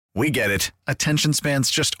We get it. Attention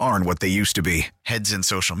spans just aren't what they used to be. Heads in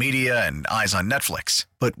social media and eyes on Netflix.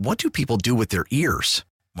 But what do people do with their ears?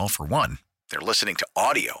 Well, for one, they're listening to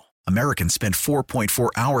audio. Americans spend 4.4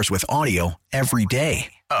 hours with audio every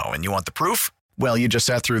day. Oh, and you want the proof? Well, you just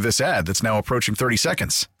sat through this ad that's now approaching 30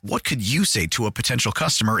 seconds. What could you say to a potential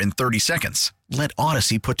customer in 30 seconds? Let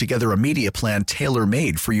Odyssey put together a media plan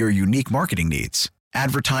tailor-made for your unique marketing needs.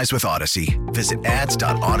 Advertise with Odyssey. Visit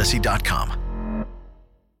ads.odyssey.com.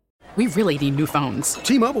 We really need new phones.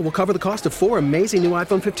 T-Mobile will cover the cost of 4 amazing new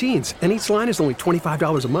iPhone 15s, and each line is only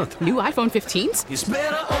 $25 a month. New iPhone 15s? It's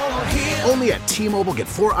better over here. Only at T-Mobile, get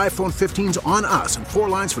 4 iPhone 15s on us and 4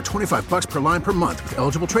 lines for $25 per line per month with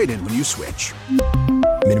eligible trade-in when you switch.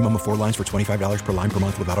 Minimum of 4 lines for $25 per line per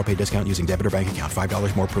month with autopay discount using debit or bank account.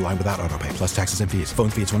 $5 more per line without autopay, plus taxes and fees. Phone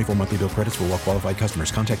fee at 24 monthly bill credits for well-qualified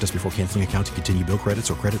customers. Contact us before canceling account to continue bill credits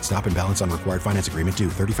or credit stop and balance on required finance agreement due.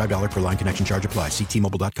 $35 per line connection charge applies. See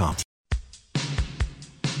T-Mobile.com.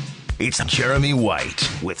 It's Jeremy White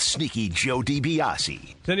with Sneaky Joe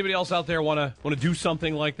DiBiase. Does anybody else out there want to do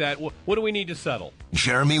something like that? What do we need to settle?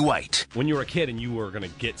 Jeremy White. When you were a kid and you were going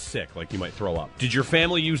to get sick, like you might throw up, did your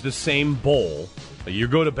family use the same bowl? You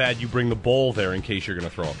go to bed, you bring the bowl there in case you're going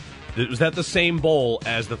to throw up. Was that the same bowl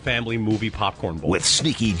as the family movie popcorn bowl? With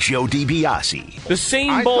Sneaky Joe DiBiase. The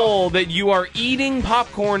same bowl that you are eating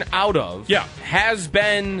popcorn out of has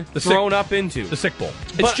been thrown up into. The sick bowl.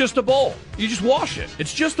 It's just a bowl. You just wash it.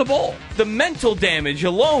 It's just a bowl. The mental damage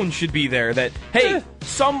alone should be there that, hey,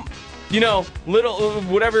 some, little,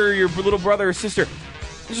 whatever your little brother or sister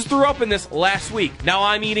just threw up in this last week. Now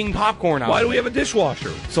I'm eating popcorn out. Why do we have a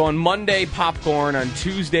dishwasher? So on Monday, popcorn. On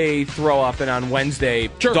Tuesday, throw up. And on Wednesday,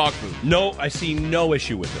 dog food. No, I see no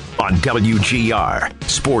issue with it. On WGR,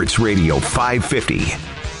 Sports Radio 550.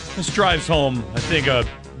 This drives home, I think, a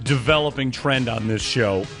developing trend on this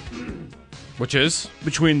show. Which is?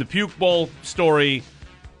 Between the puke bowl story,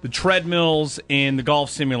 the treadmills, and the golf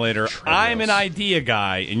simulator. I'm an idea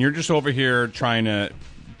guy, and you're just over here trying to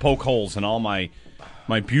poke holes in all my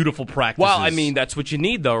beautiful practices. Well, I mean, that's what you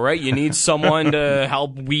need, though, right? You need someone to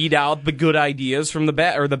help weed out the good ideas from the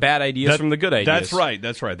bad, or the bad ideas from the good ideas.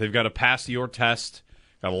 That's right. They've got to pass your test.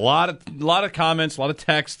 Got a lot of comments, a lot of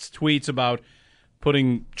texts, tweets about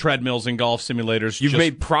putting treadmills in golf simulators. You've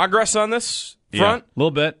made progress on this front? Yeah, a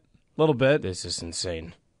little bit. This is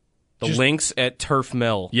insane. The links at Turf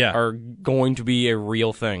Mill are going to be a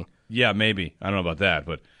real thing. Yeah, maybe. I don't know about that,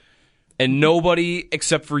 but... And nobody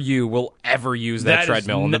except for you will ever use that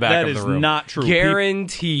treadmill in the back of the room. That is not true.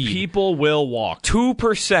 Guaranteed. People will walk.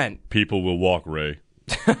 2%. People will walk, Ray.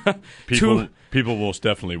 People will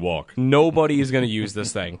definitely walk. Nobody is going to use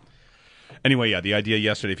this thing. Anyway, the idea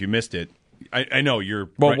yesterday, if you missed it, I know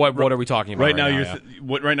you're... Well, what are we talking about right now?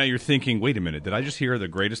 Right now you're thinking, wait a minute, did I just hear the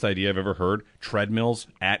greatest idea I've ever heard? Treadmills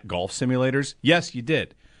at golf simulators? Yes, you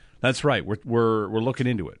did. That's right. We're looking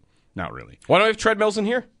into it. Not really. Why don't we have treadmills in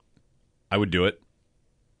here? I would do it.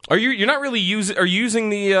 You're not really using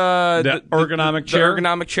the ergonomic chair? The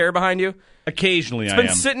ergonomic chair behind you? Occasionally It's been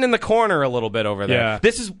sitting in the corner a little bit over there. Yeah.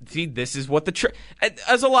 This is what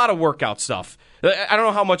as a lot of workout stuff. I don't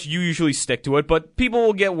know how much you usually stick to it, but people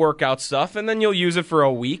will get workout stuff, and then you'll use it for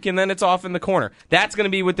a week, and then it's off in the corner. That's going to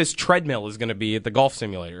be what this treadmill is going to be at the golf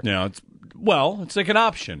simulator. Yeah, it's like an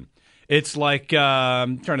option. It's like,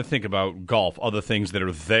 I'm trying to think about golf, other things that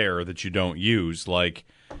are there that you don't use, like...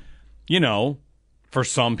 for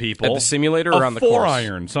some people, at the simulator or on the course?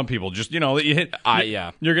 4-iron. Some people just, you hit.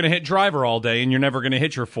 You're going to hit driver all day, and you're never going to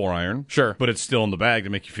hit your 4-iron. Sure, but it's still in the bag to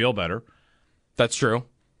make you feel better. That's true.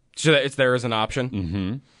 So it's there as an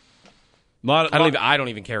option. Mm-hmm. I don't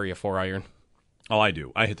even carry a 4-iron. Oh, I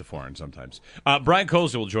do. I hit the 4-iron sometimes. Brian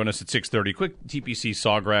Koza will join us at 6:30. Quick TPC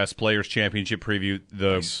Sawgrass Players Championship preview.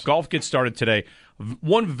 The golf gets started today.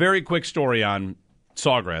 One very quick story on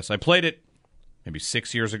Sawgrass. I played it maybe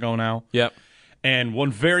 6 years ago now. Yep. And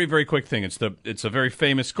one very, very quick thing. It's a very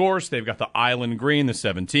famous course. They've got the Island Green, the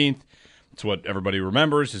 17th. It's what everybody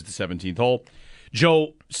remembers is the 17th hole.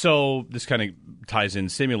 Joe, so this kind of ties in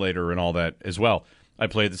simulator and all that as well. I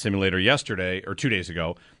played the simulator yesterday, or 2 days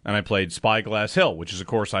ago, and I played Spyglass Hill, which is a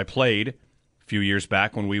course I played a few years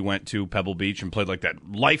back when we went to Pebble Beach and played like that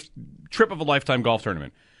trip of a lifetime golf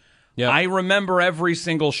tournament. Yeah. I remember every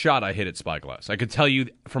single shot I hit at Spyglass. I could tell you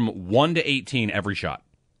from 1 to 18 every shot.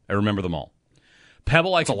 I remember them all.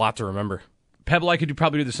 Pebble, that's a lot to remember. Pebble, I could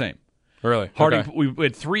probably do the same. Really? Harding, okay. We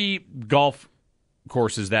had 3 golf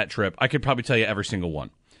courses that trip. I could probably tell you every single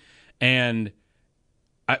one. And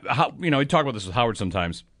we talk about this with Howard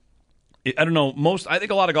sometimes. I don't know. I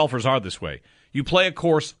think a lot of golfers are this way. You play a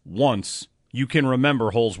course once, you can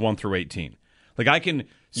remember holes 1 through 18. Like I can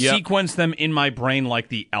sequence them in my brain like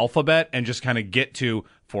the alphabet and just kind of get to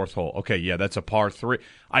fourth hole. Okay, yeah, that's a par 3.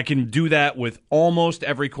 I can do that with almost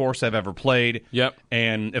every course I've ever played. Yep.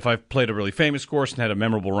 And if I've played a really famous course and had a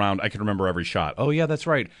memorable round, I can remember every shot. Oh, yeah, that's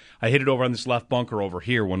right. I hit it over on this left bunker over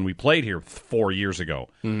here when we played here 4 years ago.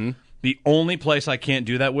 Mm-hmm. The only place I can't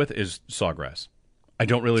do that with is Sawgrass. I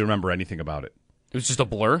don't really remember anything about it. It was just a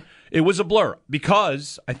blur? It was a blur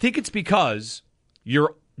because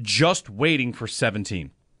you're just waiting for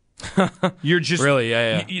 17. You're just really,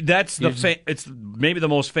 yeah. That's it's maybe the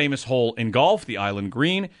most famous hole in golf, the Island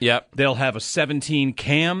Green. Yep. They'll have a 17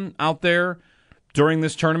 cam out there during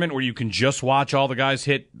this tournament where you can just watch all the guys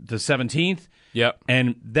hit the 17th. Yep.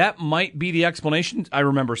 And that might be the explanation. I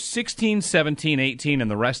remember 16, 17, 18,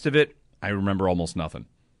 and the rest of it, I remember almost nothing.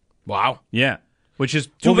 Wow. Yeah. Which is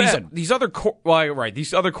too bad. These other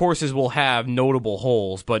these other courses will have notable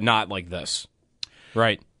holes, but not like this.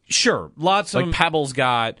 Right. Sure, lots of Pebbles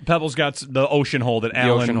got the ocean hole that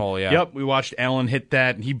Allen. The ocean hole, yeah. Yep, we watched Allen hit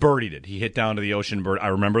that, and he birdied it. He hit down to the ocean bird. I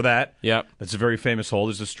remember that. Yep, that's a very famous hole.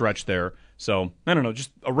 There's a stretch there. So I don't know,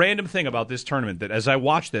 just a random thing about this tournament that as I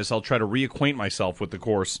watch this, I'll try to reacquaint myself with the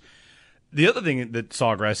course. The other thing that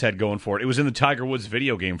Sawgrass had going for it was in the Tiger Woods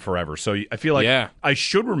video game forever. So I feel like I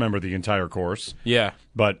should remember the entire course. Yeah,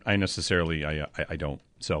 but I necessarily I don't.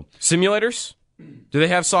 So simulators. Do they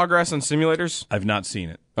have Sawgrass on simulators? I've not seen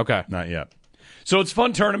it. Okay. Not yet. So it's a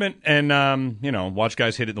fun tournament, and, watch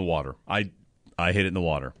guys hit it in the water. I hit it in the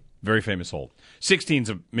water. Very famous hole. 16's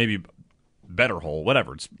a maybe better hole.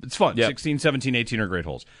 Whatever. It's fun. Yep. 16, 17, 18 are great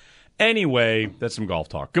holes. Anyway, that's some golf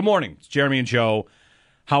talk. Good morning. It's Jeremy and Joe.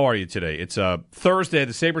 How are you today? It's Thursday.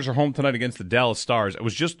 The Sabres are home tonight against the Dallas Stars. I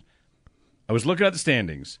was looking at the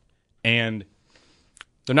standings, and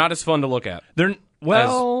they're not as fun to look at. They're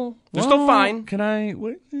still fine. Can I?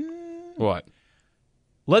 What?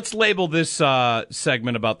 Let's label this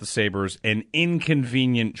segment about the Sabres an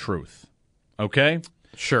inconvenient truth. Okay?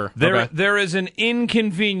 Sure. There is an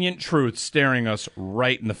inconvenient truth staring us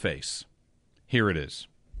right in the face. Here it is.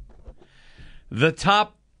 The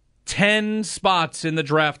top 10 spots in the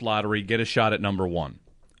draft lottery get a shot at number 1.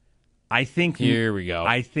 I think here we go.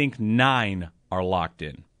 I think 9 are locked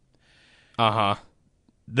in. Uh-huh.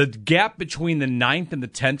 The gap between the 9th and the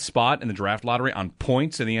 10th spot in the draft lottery on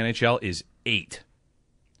points in the NHL is 8.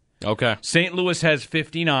 Okay. St. Louis has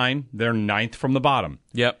 59. They're 9th from the bottom.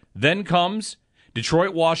 Yep. Then comes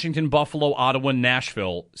Detroit, Washington, Buffalo, Ottawa,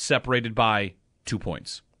 Nashville, separated by 2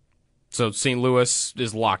 points. So St. Louis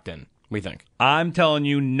is locked in, we think. I'm telling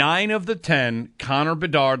you, 9 of the 10 Connor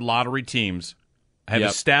Bedard lottery teams have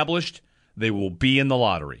established they will be in the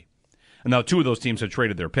lottery. And now 2 of those teams have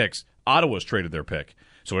traded their picks. Ottawa's traded their pick.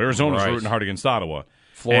 So Arizona's rooting hard against Ottawa.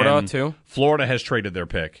 Florida, too? Florida has traded their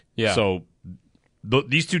pick. Yeah. So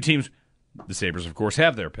these 2 teams, the Sabres, of course,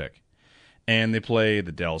 have their pick. And they play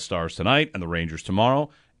the Dallas Stars tonight and the Rangers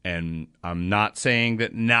tomorrow. And I'm not saying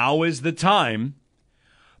that now is the time,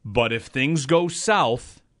 but if things go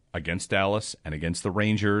south against Dallas and against the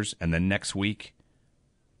Rangers and then next week,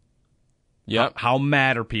 how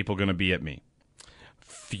mad are people going to be at me?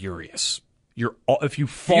 Furious. If you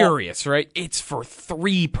fall, furious, right? It's for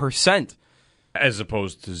 3%. As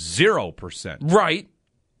opposed to 0%. Right.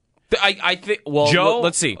 I think. Well, Joe,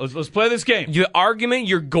 let's see. Let's play this game. The argument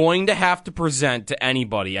you're going to have to present to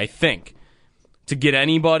anybody, I think, to get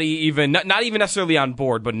anybody even not even necessarily on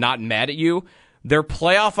board, but not mad at you, their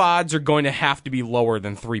playoff odds are going to have to be lower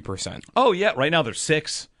than 3%. Oh yeah, right now they're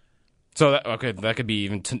 6. So that could be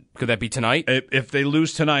even. Could that be tonight? If they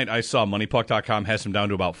lose tonight, I saw MoneyPuck.com has them down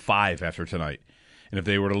to about 5 after tonight. And if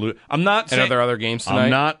they were to lose, I'm not saying. And are there other games tonight? I'm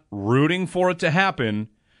not rooting for it to happen.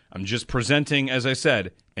 I'm just presenting, as I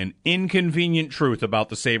said, an inconvenient truth about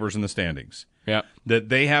the Sabres in the standings. Yeah. That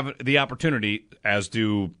they have the opportunity, as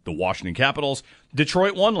do the Washington Capitals.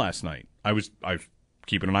 Detroit won last night. I was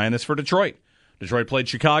keeping an eye on this for Detroit. Detroit played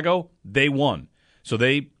Chicago. They won. So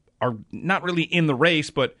they are not really in the race,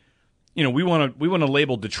 but we want to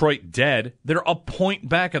label Detroit dead. They're a point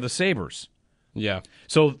back of the Sabres. Yeah.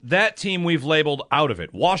 So that team we've labeled out of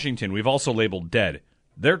it. Washington we've also labeled dead.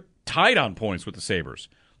 They're tied on points with the Sabres.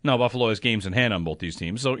 Now Buffalo has games in hand on both these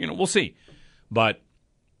teams, so we'll see. But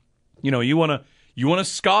you want to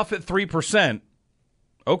scoff at 3%.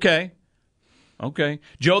 Okay.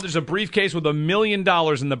 Joe, there's a briefcase with $1 million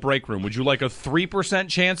in the break room. Would you like a 3%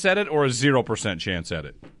 chance at it or a 0% chance at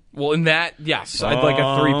it? Well, in that, yes, I'd like a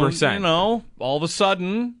 3%. All of a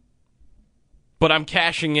sudden. But I'm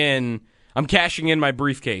cashing in my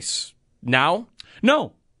briefcase now?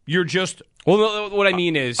 No, you're just. Well, what I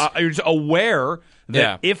mean is, you're just aware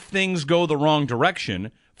that if things go the wrong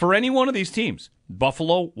direction for any one of these teams,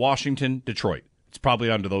 Buffalo, Washington, Detroit, It's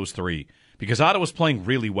probably under those three because Ottawa's playing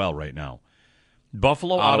really well right now.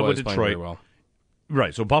 Buffalo, Ottawa, Detroit. Really well.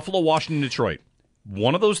 Right, so Buffalo, Washington, Detroit.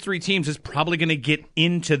 One of those three teams is probably going to get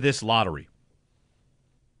into this lottery.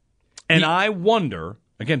 And I wonder,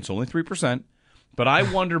 again, it's only 3%, but I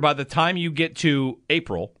wonder by the time you get to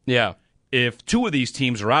April, if two of these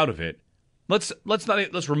teams are out of it,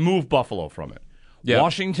 let's remove Buffalo from it. Yeah.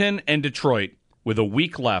 Washington and Detroit, with a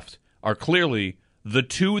week left, are clearly the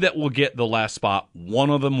two that will get the last spot. One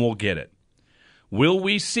of them will get it. Will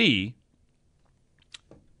we see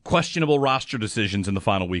questionable roster decisions in the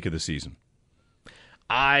final week of the season?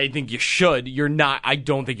 I think you should. You're not. I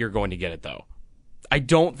don't think you're going to get it, though. I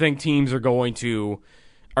don't think teams are going to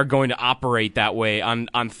operate that way on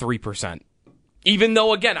 3%. Even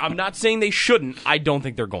though, again, I'm not saying they shouldn't. I don't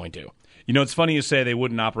think they're going to. You know, it's funny you say they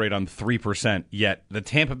wouldn't operate on 3%, yet the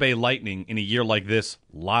Tampa Bay Lightning, in a year like this,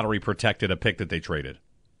 lottery protected a pick that they traded.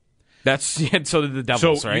 So did the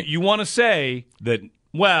Devils, right? You want to say that,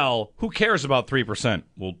 well, who cares about 3%?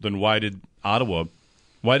 Well, then why did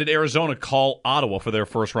Arizona call Ottawa for their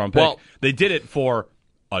first-round pick? Well, they did it for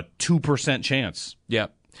a 2% chance. Yeah.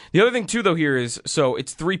 The other thing, too, though, here is, so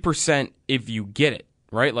it's 3% if you get it,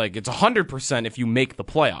 right? Like, it's 100% if you make the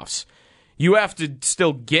playoffs. You have to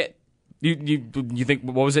still get, you think,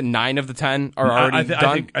 what was it, 9 of the 10 are already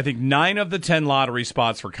done? I think 9 of the 10 lottery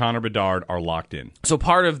spots for Connor Bedard are locked in. So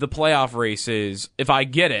part of the playoff race is, if I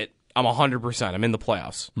get it, I'm 100%. I'm in the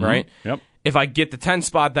playoffs, right? Yep. If I get the 10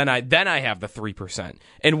 spot, then I have the 3%.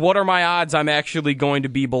 And what are my odds I'm actually going to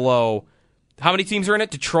be below? How many teams are in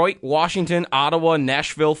it? Detroit, Washington, Ottawa,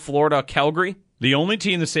 Nashville, Florida, Calgary? The only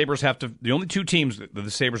team the only two teams that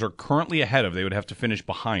the Sabres are currently ahead of, they would have to finish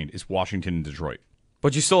behind, is Washington and Detroit.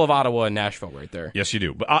 But you still have Ottawa and Nashville right there. Yes, you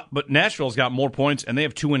do. But Nashville's got more points, and they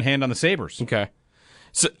have 2 in hand on the Sabres. Okay.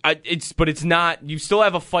 So it's not. You still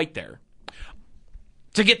have a fight there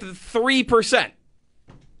to get the 3%.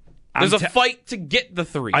 There's a fight to get the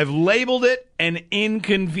 3. I've labeled it an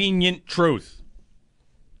inconvenient truth.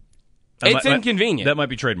 It's inconvenient. That might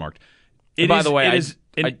be trademarked. By the way, it is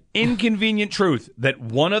an inconvenient truth that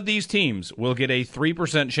one of these teams will get a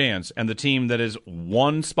 3% chance, and the team that is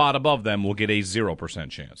one spot above them will get a 0%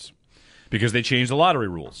 chance. Because they changed the lottery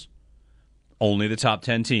rules. Only the top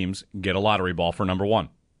 10 teams get a lottery ball for number 1.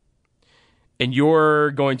 And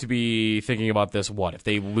you're going to be thinking about this, what, if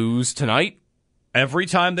they lose tonight? Every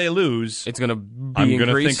time they lose, it's going to be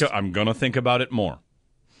increased? I'm going to think about it more.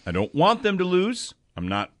 I don't want them to lose. I'm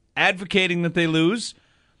not advocating that they lose.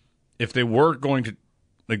 If they were going to,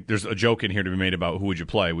 like, there's a joke in here to be made about who would you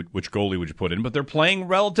play, which goalie would you put in, but they're playing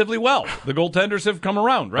relatively well. The goaltenders have come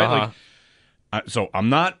around, right? So I'm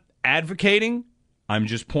not advocating. I'm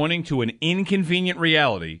just pointing to an inconvenient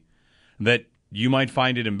reality that you might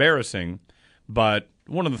find it embarrassing, but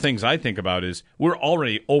one of the things I think about is we're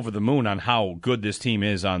already over the moon on how good this team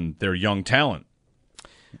is on their young talent.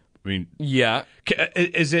 I mean, yeah,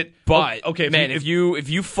 is it? But okay, man, if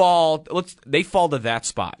you fall, they fall to that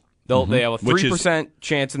spot. They have a 3%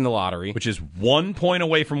 chance in the lottery, which is 1 point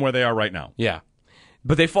away from where they are right now. Yeah,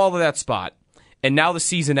 but they fall to that spot, and now the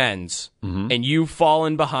season ends, and you've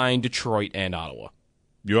fallen behind Detroit and Ottawa.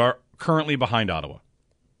 You are currently behind Ottawa.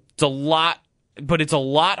 It's a lot, but it's a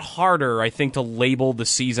lot harder, I think, to label the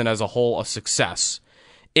season as a whole a success.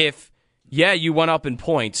 If you went up in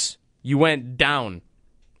points, you went down.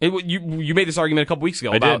 You made this argument a couple weeks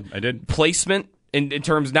ago about I did. Placement in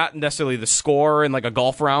terms, not necessarily the score in like a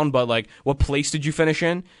golf round, but like what place did you finish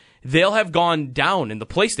in? They'll have gone down in the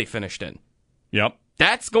place they finished in. Yep.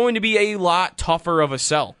 That's going to be a lot tougher of a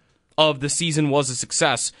sell of the season was a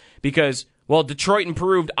success because, well, Detroit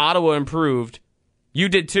improved, Ottawa improved. You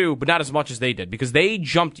did too, but not as much as they did because they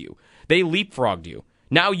jumped you. They leapfrogged you.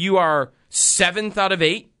 Now you are 7th out of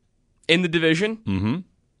 8 in the division. Mm-hmm.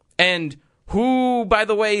 And who, by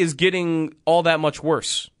the way, is getting all that much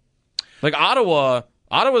worse? Like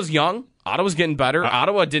Ottawa's young. Ottawa's getting better.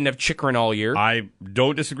 Ottawa didn't have Chychrun all year. I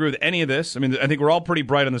don't disagree with any of this. I mean, I think we're all pretty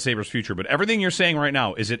bright on the Sabres' future, but everything you're saying right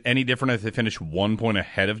now, is it any different if they finish 1 point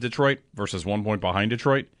ahead of Detroit versus 1 point behind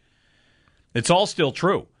Detroit? It's all still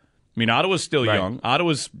true. I mean, Ottawa's still young.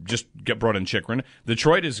 Ottawa's just brought in Chychrun.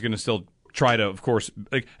 Detroit is going to still try to, of course,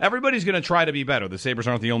 like everybody's going to try to be better. The Sabres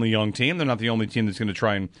aren't the only young team. They're not the only team that's going to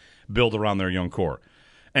try and build around their young core.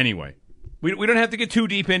 Anyway, we don't have to get too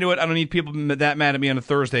deep into it. I don't need people that mad at me on a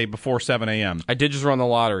Thursday before 7 a.m. I did just run the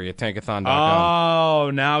lottery at Tankathon.com. Oh,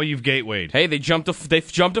 now you've gatewayed. Hey, they jumped to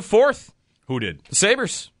 4th. Who did? The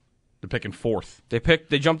Sabres. They're picking 4th.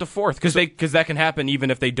 They jumped to 4th because that can happen even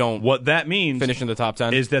if they don't. What that means finish in the top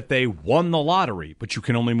 10 is that they won the lottery, but you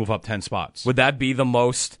can only move up 10 spots. Would that be the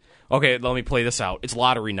most? Okay, let me play this out. It's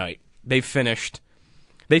lottery night. They finished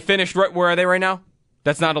right. Where are they right now?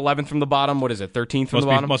 That's not 11th from the bottom. What is it? 13th from the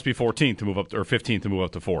bottom? Must be 14th to move up, or 15th to move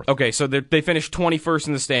up to 4th. Okay, so they finished 21st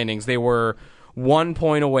in the standings. They were 1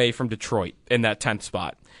 point away from Detroit in that 10th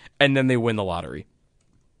spot, and then they win the lottery.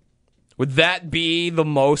 Would that be the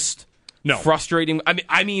most frustrating?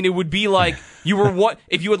 I mean, it would be like you were what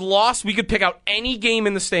if you had lost. We could pick out any game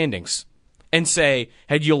in the standings and say,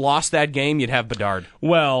 had you lost that game, you'd have Bedard.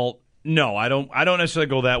 Well, no, I don't necessarily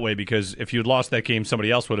go that way, because if you'd lost that game, somebody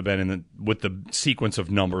else would have been with the sequence of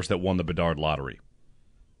numbers that won the Bedard lottery.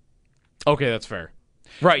 Okay, that's fair.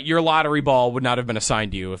 Right, your lottery ball would not have been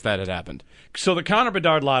assigned to you if that had happened. So the Connor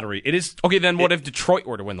Bedard lottery, it is... Okay, then what if Detroit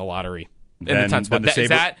were to win the lottery? In the 10th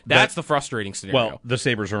spot? That's the frustrating scenario. Well, the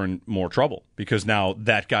Sabres are in more trouble, because now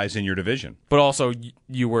that guy's in your division. But also,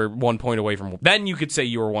 you were 1 point away from... Then you could say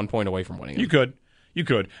you were 1 point away from winning it. You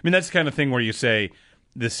could. I mean, that's the kind of thing where you say...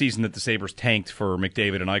 The season that the Sabres tanked for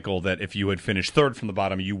McDavid and Eichel, that if you had finished third from the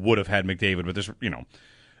bottom, you would have had McDavid. But this,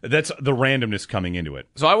 that's the randomness coming into it.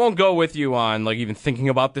 So I won't go with you on even thinking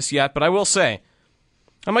about this yet, but I will say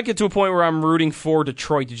I might get to a point where I'm rooting for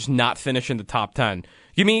Detroit to just not finish in the top 10.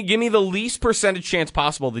 Give me the least percentage chance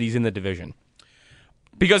possible that he's in the division.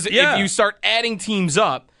 Because if you start adding teams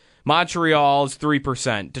up, Montreal is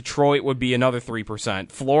 3%. Detroit would be another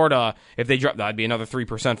 3%. Florida, if they drop, that'd be another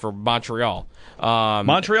 3% for Montreal.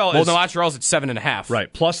 Montreal's at 7.5.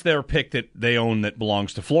 Right, plus their pick that they own that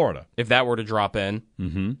belongs to Florida. If that were to drop in.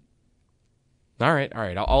 Mm-hmm. All right.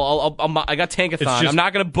 I got Tankathon. I'm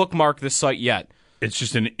not going to bookmark this site yet. It's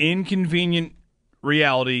just an inconvenient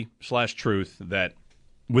reality / truth that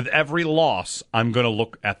with every loss, I'm going to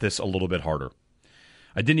look at this a little bit harder.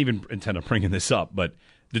 I didn't even intend on bringing this up, but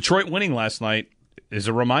Detroit winning last night is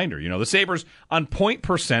a reminder. The Sabres, on point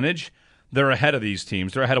percentage, they're ahead of these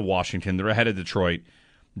teams. They're ahead of Washington. They're ahead of Detroit.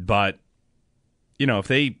 But,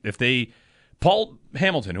 if they Paul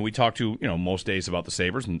Hamilton, who we talk to, most days about the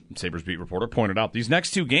Sabres, and Sabres beat reporter, pointed out these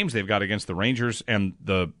next two games they've got against the Rangers and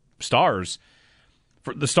the Stars.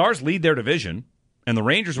 The Stars lead their division, and the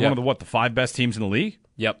Rangers are one of the 5 best teams in the league?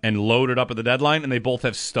 Yep. And loaded up at the deadline, and they both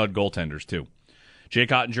have stud goaltenders, too.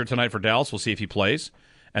 Jake Ottinger tonight for Dallas. We'll see if he plays.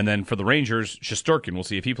 And then for the Rangers, Shesterkin, we'll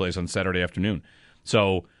see if he plays on Saturday afternoon.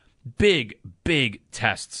 So big, big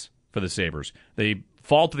tests for the Sabres. They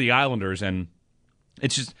fall to the Islanders, and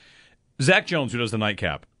it's just Zach Jones, who does the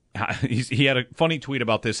nightcap, he had a funny tweet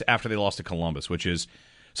about this after they lost to Columbus, which is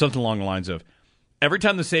something along the lines of, every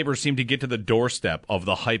time the Sabres seem to get to the doorstep of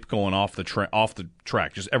the hype going off the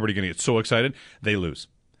track, just everybody going to get so excited, they lose.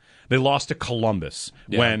 They lost to Columbus.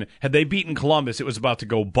 Yeah. When, had they beaten Columbus, it was about to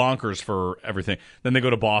go bonkers for everything. Then they go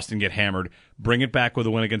to Boston, get hammered, bring it back with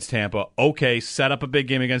a win against Tampa. Okay, set up a big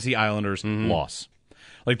game against the Islanders, loss.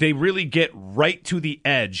 Like, they really get right to the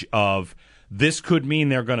edge of this could mean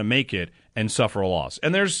they're going to make it and suffer a loss.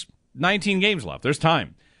 And there's 19 games left. There's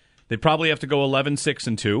time. They probably have to go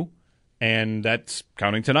 11-6-2, and that's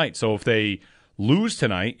counting tonight. So if they lose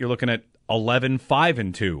tonight, you're looking at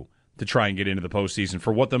 11-5-2. To try and get into the postseason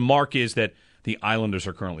for what the mark is that the Islanders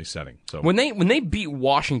are currently setting. So when they beat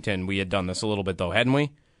Washington, we had done this a little bit though, hadn't we?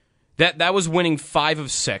 That was winning 5 of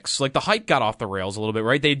 6. Like, the hype got off the rails a little bit,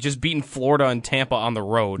 right? They'd just beaten Florida and Tampa on the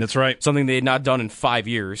road. That's right. Something they had not done in 5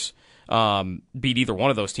 years. Beat either one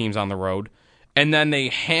of those teams on the road, and then they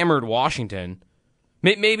hammered Washington.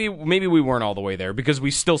 Maybe we weren't all the way there because we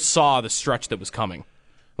still saw the stretch that was coming.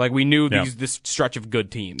 Like, we knew this stretch of good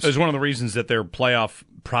teams. It was one of the reasons that their playoff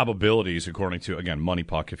probabilities, according to, again, Money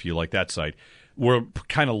Puck, if you like that site, were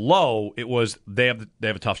kind of low. It was they have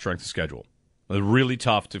a tough strength of schedule. They're really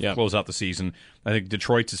tough to close out the season. I think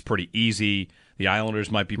Detroit's is pretty easy. The Islanders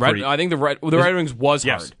might be pretty... I think the Red Wings was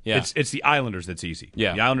hard. Yeah. It's the Islanders that's easy.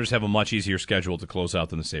 Yeah. The Islanders have a much easier schedule to close out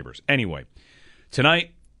than the Sabres. Anyway,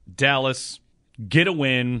 tonight, Dallas, get a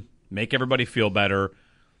win, make everybody feel better,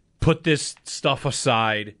 put this stuff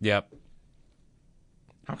aside. Yep.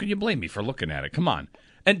 How can you blame me for looking at it? Come on.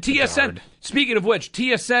 And TSN, speaking of which,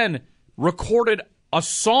 TSN recorded a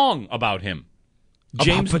song about him.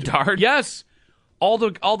 James Bedard? Yes. All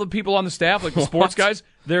the people on the staff, like the sports guys,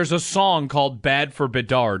 there's a song called Bad for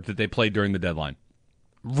Bedard that they played during the deadline.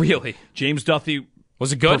 Really? James Duthie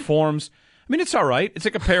was it good? Performs. I mean, it's all right. It's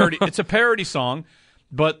like a parody. It's a parody song,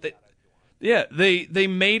 but they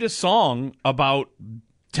made a song about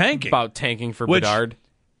tanking. About tanking for Bedard.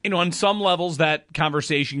 On some levels, that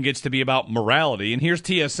conversation gets to be about morality. And here's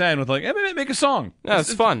TSN with like, hey, make a song. Yeah,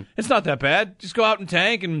 it's fun. It's not that bad. Just go out and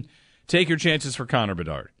tank and take your chances for Connor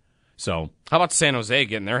Bedard. So, how about San Jose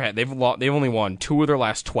getting their head? They've only won 2 of their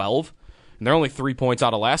last 12, and they're only 3 points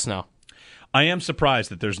out of last now. I am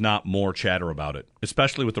surprised that there's not more chatter about it,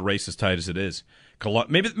 especially with the race as tight as it is.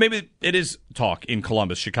 Maybe it is talk in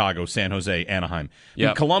Columbus, Chicago, San Jose, Anaheim.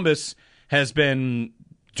 Yeah. Columbus has been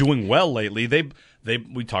doing well lately.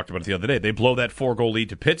 We talked about it the other day. They blow that 4-goal lead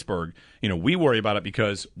to Pittsburgh. We worry about it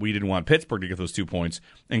because we didn't want Pittsburgh to get those 2 points.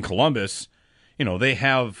 And Columbus,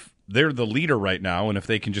 they're the leader right now, and if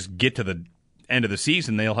they can just get to the end of the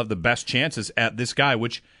season, they'll have the best chances at this guy,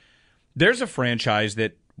 which there's a franchise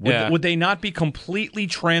that would they not be completely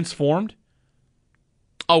transformed?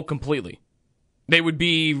 Oh, completely. They would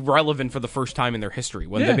be relevant for the first time in their history,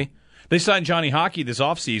 wouldn't they be? They signed Johnny Hockey this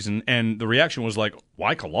offseason, and the reaction was like,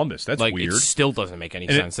 why Columbus? That's weird. It still doesn't make any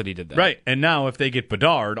sense that he did that. Right, and now if they get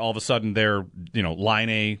Bedard, all of a sudden they're,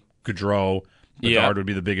 Laine, Gaudreau, Bedard would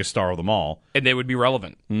be the biggest star of them all. And they would be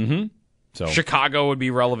relevant. Mm-hmm. So Chicago would be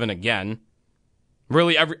relevant again.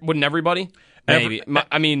 Really, wouldn't everybody? Maybe.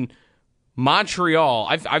 Montreal,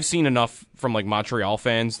 I've seen enough from Montreal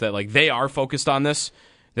fans that they are focused on this.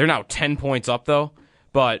 They're now 10 points up though,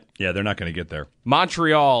 but yeah, they're not going to get there.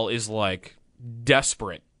 Montreal is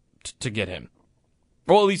desperate to get him.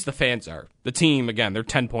 Well, at least the fans are. The team again, they're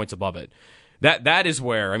 10 points above it. That is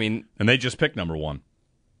where and they just picked number 1.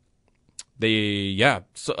 I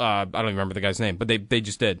don't even remember the guy's name, but they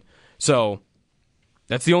just did. So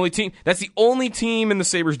that's the only team. That's the only team in the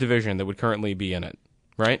Sabres division that would currently be in it,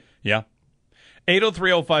 right? Yeah.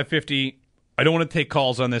 803-0550. I don't want to take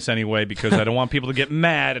calls on this anyway because I don't want people to get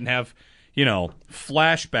mad and have,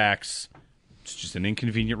 flashbacks. It's just an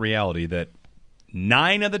inconvenient reality that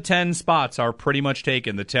 9 of the 10 spots are pretty much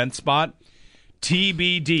taken. The 10th spot,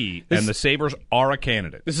 TBD, and the Sabres are a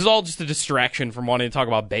candidate. This is all just a distraction from wanting to talk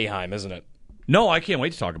about Boeheim, isn't it? No, I can't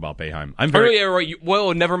wait to talk about Boeheim.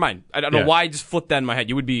 Well, never mind. I don't know why I just flipped that in my head.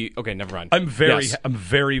 You would be okay. Never mind. I'm very,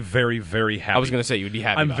 very, very happy. I was going to say you would be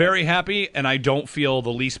happy. I'm very happy, and I don't feel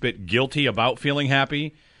the least bit guilty about feeling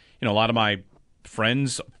happy. A lot of my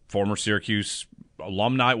friends, former Syracuse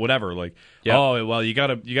alumni, whatever, oh well, you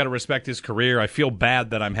gotta respect his career. I feel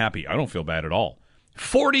bad that I'm happy. I don't feel bad at all.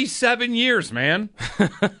 47 years, man.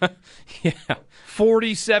 Yeah,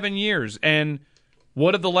 47 years, and.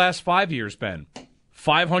 What have the last 5 years been?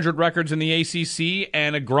 500 records in the ACC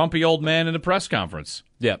and a grumpy old man in a press conference.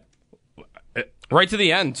 Yep. Right to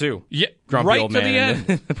the end, too. Yeah, grumpy right old to man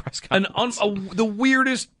the end. The press conference. The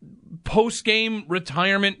weirdest post-game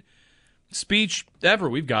retirement speech ever.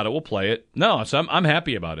 We've got it. We'll play it. No, so I'm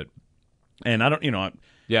happy about it. And I don't,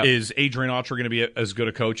 is Adrian Autry going to be as good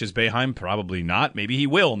a coach as Boeheim? Probably not. Maybe he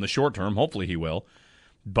will in the short term. Hopefully he will.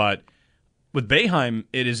 But with Boeheim,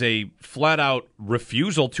 it is a flat-out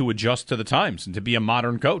refusal to adjust to the times and to be a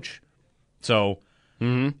modern coach. So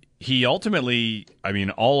he ultimately,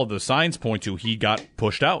 all of the signs point to he got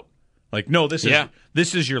pushed out. No, this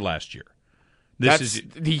is your last year.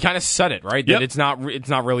 He kind of said it, right? Yep. That it's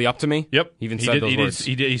not really up to me. Yep. He even said those words.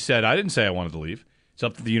 He said, I didn't say I wanted to leave. It's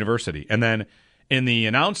up to the university. And then in the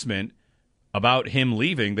announcement about him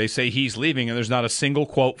leaving, they say he's leaving, and there's not a single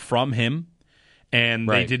quote from him. And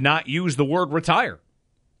they did not use the word retire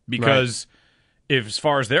because as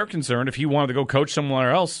far as they're concerned, if he wanted to go coach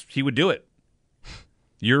somewhere else, he would do it.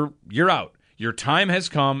 You're out. Your time has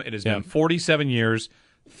come. It has been 47 years.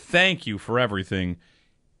 Thank you for everything.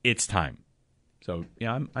 It's time. So,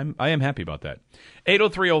 yeah, I am happy about that.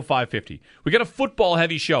 803-0550. We got a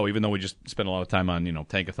football-heavy show, even though we just spent a lot of time on,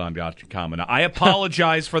 Tankathon.com. And I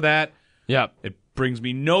apologize for that. Yeah. It brings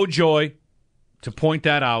me no joy to point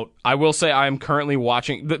that out. I will say I am currently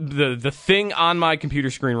watching the thing on my computer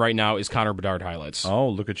screen right now is Connor Bedard highlights. Oh,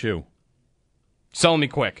 look at you. Sell me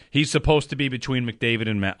quick. He's supposed to be between McDavid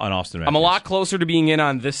and Austin Matthews. I'm a lot closer to being in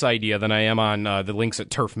on this idea than I am on the links at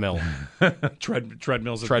Turf Mill.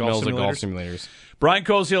 Treadmills at golf simulators. Brian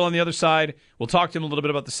Koziel on the other side. We'll talk to him a little bit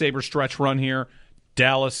about the Sabres stretch run here.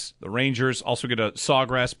 Dallas, the Rangers. Also get a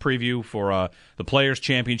Sawgrass preview for the Players'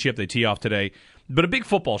 Championship. They tee off today. But a big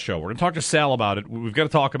football show. We're going to talk to Sal about it. We've got to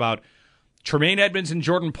talk about Tremaine Edmonds and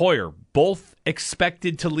Jordan Poyer, both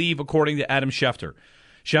expected to leave, according to Adam Schefter.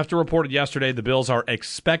 Schefter reported yesterday the Bills are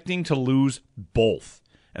expecting to lose both.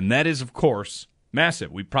 And that is, of course,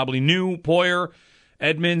 massive. We probably knew Poyer,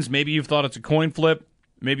 Edmonds. Maybe you've thought it's a coin flip.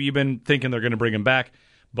 Maybe you've been thinking they're going to bring him back.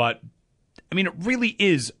 But, it really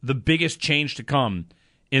is the biggest change to come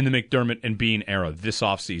in the McDermott and Bean era this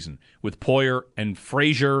offseason with Poyer and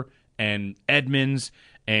Frazier and Edmonds,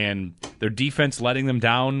 and their defense letting them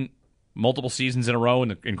down multiple seasons in a row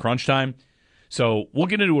in crunch time. So we'll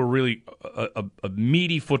get into a really a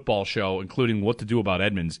meaty football show, including what to do about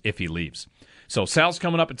Edmonds if he leaves. So Sal's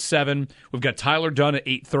coming up at 7. We've got Tyler Dunn at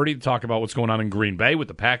 8:30 to talk about what's going on in Green Bay with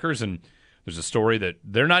the Packers and There's a story that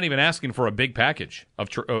they're not even asking for a big package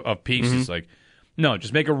of pieces. Like, no,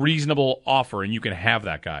 just make a reasonable offer and you can have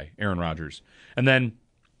that guy, Aaron Rodgers. And then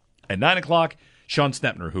at 9 o'clock, Sean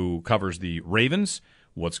Snepner, who covers the Ravens,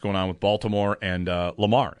 what's going on with Baltimore and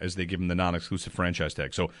Lamar as they give him the non-exclusive franchise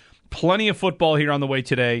tag. So plenty of football here on the way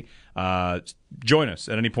today. Join us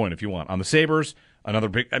at any point if you want. On the Sabres, another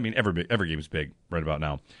big, I mean, every game is big right about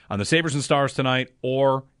now. On the Sabres and Stars tonight,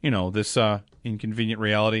 or, this inconvenient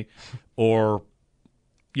reality, or,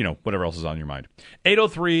 whatever else is on your mind.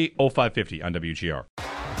 803-0550 on WGR.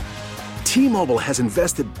 T-Mobile has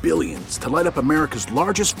invested billions to light up America's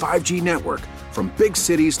largest 5G network, from big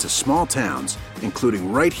cities to small towns,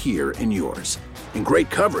 including right here in yours. And great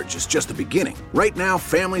coverage is just the beginning. Right now,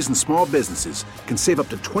 families and small businesses can save up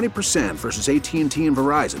to 20% versus AT&T and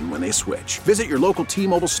Verizon when they switch. Visit your local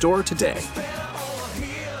T-Mobile store today.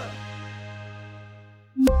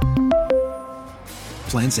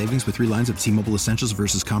 Plan savings with 3 lines of T-Mobile Essentials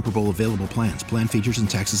versus comparable available plans. Plan features and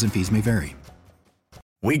taxes and fees may vary.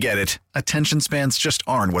 We get it. Attention spans just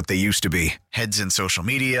aren't what they used to be. Heads in social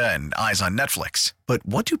media and eyes on Netflix. But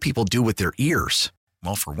what do people do with their ears?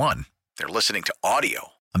 Well, for one, they're listening to audio.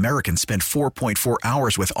 Americans spend 4.4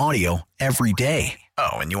 hours with audio every day.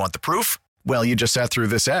 Oh, and you want the proof? Well, you just sat through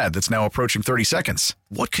this ad that's now approaching 30 seconds.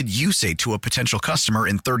 What could you say to a potential customer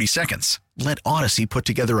in 30 seconds? Let Odyssey put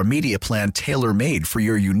together a media plan tailor-made for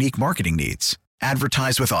your unique marketing needs.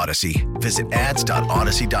 Advertise with Odyssey. Visit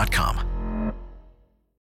ads.odyssey.com.